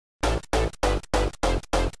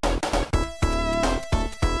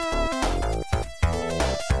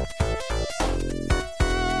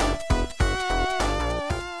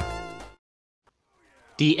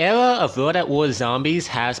The era of World at War zombies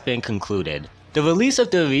has been concluded. The release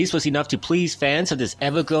of the Reese was enough to please fans of this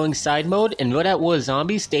ever-growing side mode, and World at War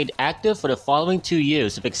Zombies stayed active for the following 2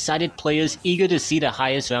 years with excited players eager to see the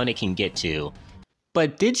highest round it can get to.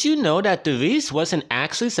 But did you know that the Reese wasn't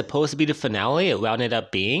actually supposed to be the finale it wound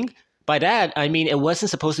up being? By that, I mean it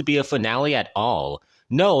wasn't supposed to be a finale at all.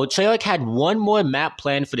 No, Treyarch had one more map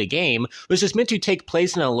planned for the game, which was meant to take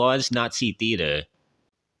place in a large Nazi theater.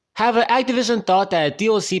 However, Activision thought that a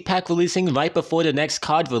DLC pack releasing right before the next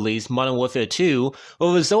COD release, Modern Warfare 2,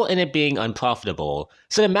 will result in it being unprofitable.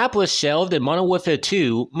 So the map was shelved, and Modern Warfare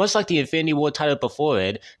 2, much like the Infinity War title before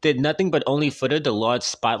it, did nothing but only further the large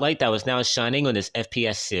spotlight that was now shining on this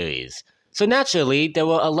FPS series. So naturally, there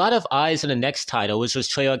were a lot of eyes on the next title, which was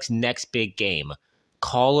Treyarch's next big game,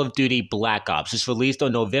 Call of Duty Black Ops, which was released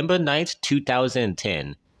on November 9th,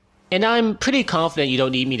 2010. And I'm pretty confident you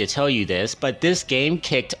don't need me to tell you this, but this game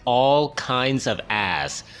kicked all kinds of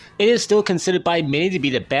ass. It is still considered by many to be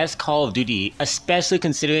the best Call of Duty, especially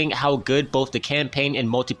considering how good both the campaign and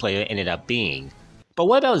multiplayer ended up being. But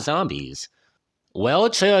what about zombies? Well,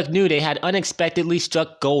 Treyarch knew they had unexpectedly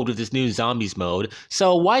struck gold with this new zombies mode,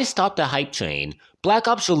 so why stop the hype train? Black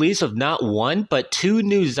Ops released with not one, but 2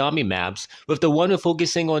 new zombie maps, with the one we're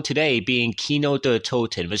focusing on today being Kino Der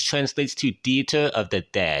Toten, which translates to Theater of the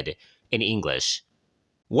Dead in English.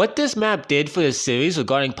 What this map did for the series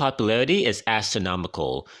regarding popularity is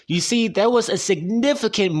astronomical. You see, there was a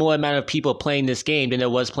significant more amount of people playing this game than there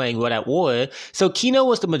was playing World at War, so Kino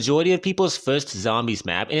was the majority of people's first zombies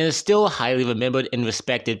map, and it is still highly remembered and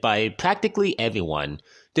respected by practically everyone.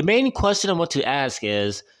 The main question I want to ask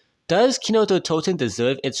is, does Kino Der Toten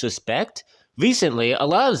deserve its respect? Recently, a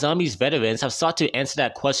lot of zombies veterans have sought to answer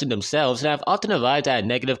that question themselves and have often arrived at a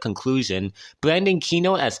negative conclusion, branding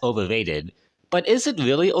Kino as overrated. But is it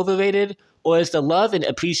really overrated? Or is the love and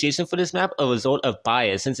appreciation for this map a result of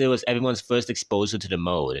bias since it was everyone's first exposure to the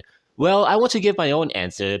mode? Well, I want to give my own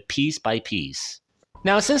answer piece by piece.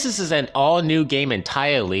 Now, since this is an all-new game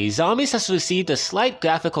entirely, Zombies has received a slight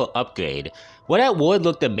graphical upgrade. World at War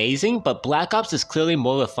looked amazing, but Black Ops is clearly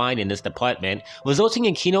more refined in this department, resulting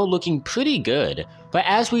in Kino looking pretty good. But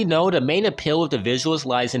as we know, the main appeal of the visuals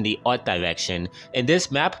lies in the art direction, and this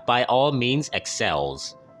map by all means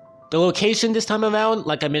excels. The location this time around,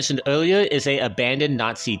 like I mentioned earlier, is an abandoned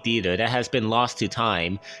Nazi theater that has been lost to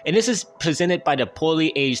time, and this is presented by the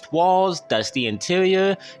poorly aged walls, dusty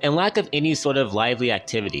interior, and lack of any sort of lively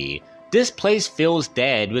activity. This place feels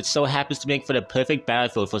dead, which so happens to make for the perfect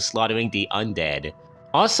battlefield for slaughtering the undead.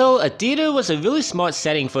 Also, a theater was a really smart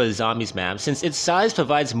setting for a zombies map since its size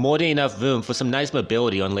provides more than enough room for some nice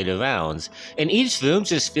mobility on later rounds, and each room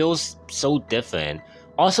just feels so different.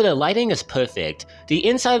 Also, the lighting is perfect. The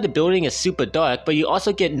inside of the building is super dark, but you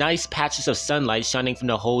also get nice patches of sunlight shining from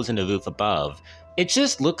the holes in the roof above. It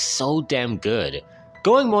just looks so damn good.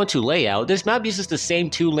 Going more to layout, this map uses the same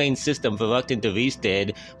 2-lane system Overrated and the Reese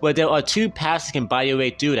did, where there are 2 paths you can buy your way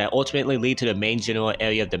through that ultimately lead to the main general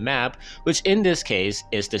area of the map, which in this case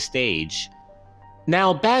is the stage.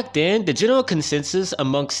 Now, back then, the general consensus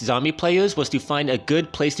amongst zombie players was to find a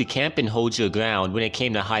good place to camp and hold your ground when it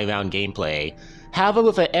came to high round gameplay. However,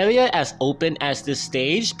 with an area as open as this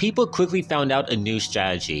stage, people quickly found out a new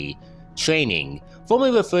strategy: training,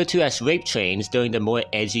 formerly referred to as rape trains during the more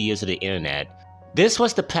edgy years of the internet. This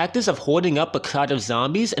was the practice of holding up a crowd of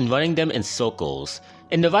zombies and running them in circles.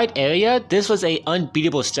 In the right area, this was an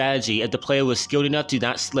unbeatable strategy if the player was skilled enough to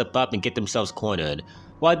not slip up and get themselves cornered.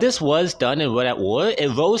 While this was done in World at War,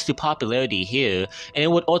 it rose to popularity here, and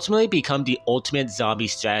it would ultimately become the ultimate zombie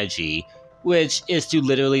strategy, which is to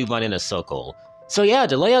literally run in a circle. So yeah,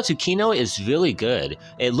 the layout to Kino is really good.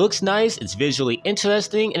 It looks nice, it's visually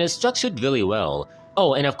interesting, and it's structured really well.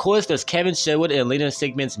 Oh, and of course there's Kevin Sherwood and Elena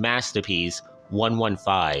Sigmund's masterpiece,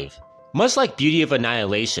 115. Much like Beauty of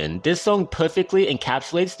Annihilation, this song perfectly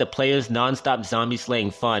encapsulates the player's non-stop zombie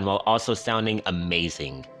slaying fun while also sounding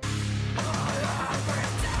amazing.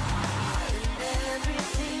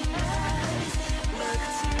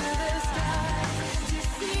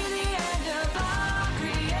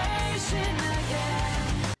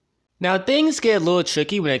 Now, things get a little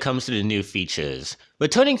tricky when it comes to the new features.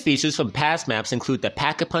 Returning features from past maps include the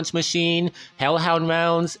Pack-a-Punch machine, Hellhound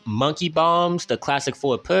rounds, Monkey bombs, the classic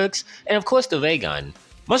 4 perks, and of course the ray gun.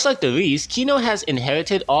 Much like the Reese, Kino has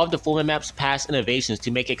inherited all of the former map's past innovations to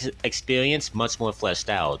make its experience much more fleshed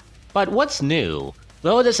out. But what's new?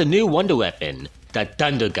 Well, there's a new wonder weapon, the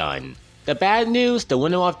Thunder Gun. The bad news, the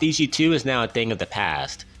Winterhoff DG2 is now a thing of the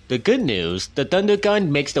past. The good news, the Thunder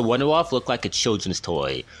Gun makes the Wonder-Off look like a children's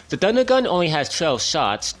toy. The Thunder Gun only has 12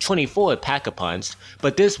 shots, 24 Pack-a-Punch,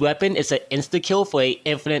 but this weapon is an insta-kill for an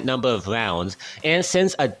infinite number of rounds, and it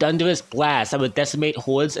sends a thunderous blast that would decimate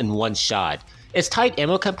hordes in one shot. Its tight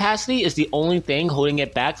ammo capacity is the only thing holding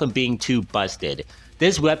it back from being too busted.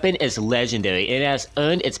 This weapon is legendary and it has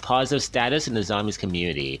earned its positive status in the zombies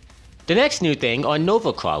community. The next new thing are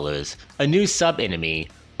Nova Crawlers, a new sub-enemy.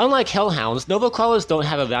 Unlike Hellhounds, Nova Crawlers don't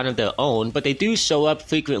have a round of their own, but they do show up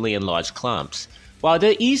frequently in large clumps. While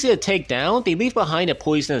they're easy to take down, they leave behind a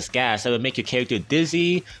poisonous gas that would make your character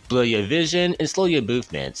dizzy, blur your vision, and slow your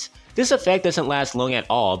movements. This effect doesn't last long at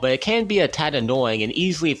all, but it can be a tad annoying and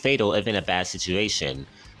easily fatal if in a bad situation.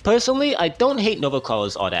 Personally, I don't hate Nova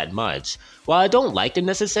Crawlers all that much. While I don't like them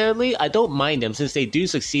necessarily, I don't mind them since they do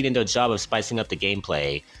succeed in their job of spicing up the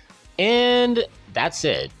gameplay. And that's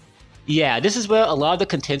it. Yeah, this is where a lot of the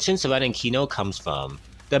contention surrounding Kino comes from.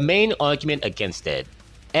 The main argument against it.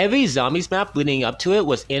 Every zombies map leading up to it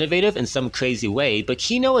was innovative in some crazy way, but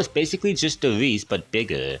Kino is basically just Der Riese but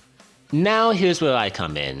bigger. Now here's where I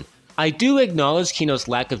come in. I do acknowledge Kino's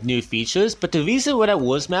lack of new features, but the reason Red At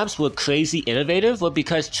War's maps were crazy innovative was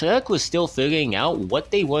because Treyarch was still figuring out what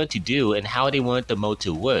they wanted to do and how they wanted the mode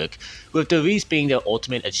to work, with Der Riese being their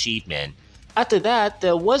ultimate achievement. After that,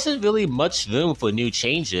 there wasn't really much room for new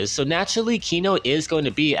changes, so naturally Kino is going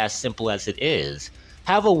to be as simple as it is.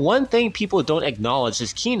 However, one thing people don't acknowledge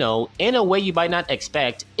is Kino, in a way you might not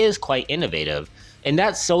expect, is quite innovative. And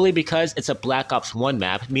that's solely because it's a Black Ops 1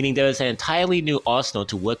 map, meaning there is an entirely new arsenal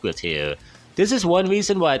to work with here. This is one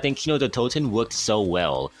reason why I think Kino Der Toten worked so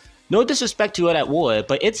well. No disrespect to Red At War,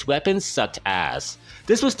 but its weapons sucked ass.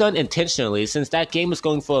 This was done intentionally since that game was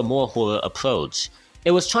going for a more horror approach.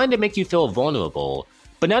 It was trying to make you feel vulnerable.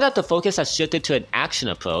 But now that the focus has shifted to an action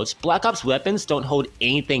approach, Black Ops weapons don't hold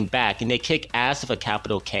anything back and they kick ass with a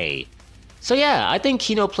capital K. So yeah, I think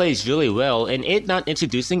Kino plays really well, and it not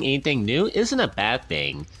introducing anything new isn't a bad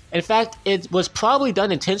thing. In fact, it was probably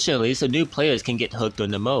done intentionally so new players can get hooked on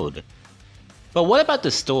the mode. But what about the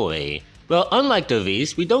story? Well, unlike Der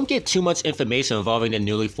Riese, we don't get too much information involving the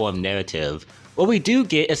newly formed narrative. What we do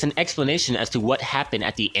get is an explanation as to what happened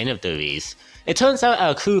at the end of Der Riese. It turns out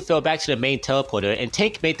our crew fell back to the main teleporter and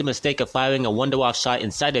Tank made the mistake of firing a Wonder-Off shot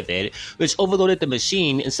inside of it, which overloaded the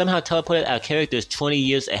machine and somehow teleported our characters 20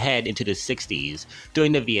 years ahead into the 60s,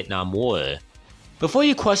 during the Vietnam War. Before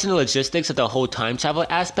you question the logistics of the whole time travel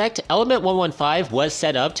aspect, Element 115 was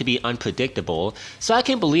set up to be unpredictable, so I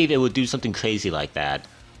can believe it would do something crazy like that.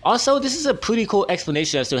 Also, this is a pretty cool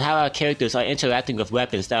explanation as to how our characters are interacting with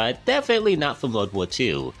weapons that are definitely not from World War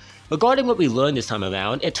II. Regarding what we learned this time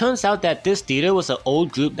around, it turns out that this theater was an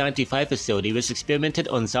old Group 95 facility which experimented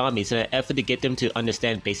on zombies in an effort to get them to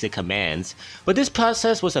understand basic commands, but this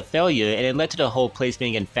process was a failure and it led to the whole place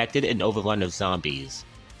being infected and overrun with zombies.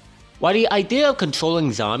 While the idea of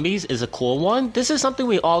controlling zombies is a cool one, this is something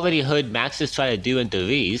we already heard Maxis try to do in Der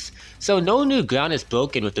Riese, so no new ground is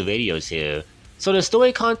broken with the radios here. So the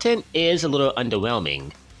story content is a little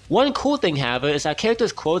underwhelming. One cool thing, however, is our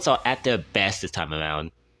characters' quotes are at their best this time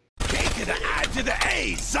around. To the I to the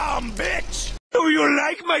A, bitch! Do you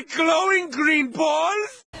like my glowing green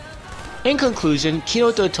balls? In conclusion,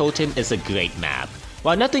 Kino Der Toten is a great map.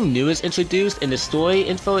 While nothing new is introduced and the story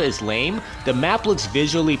info is lame, the map looks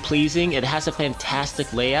visually pleasing, it has a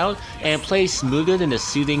fantastic layout, and plays smoother than the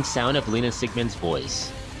soothing sound of Lena Sigmund's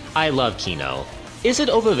voice. I love Kino. Is it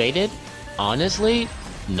overrated? Honestly,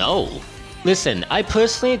 no. Listen, I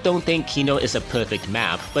personally don't think Kino is a perfect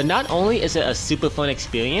map, but not only is it a super fun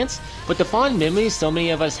experience, but the fond memories so many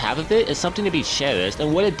of us have of it is something to be cherished,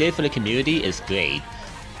 and what it did for the community is great.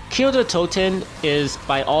 Kino Der Toten is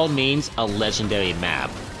by all means a legendary map.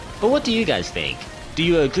 But what do you guys think? Do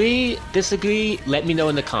you agree, disagree? Let me know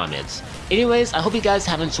in the comments. Anyways, I hope you guys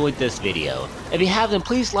have enjoyed this video. If you have, then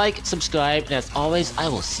please like, subscribe, and as always, I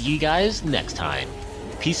will see you guys next time.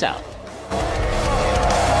 Peace out.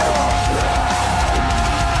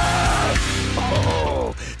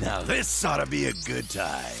 Now this ought to be a good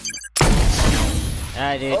time.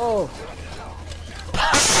 Oh.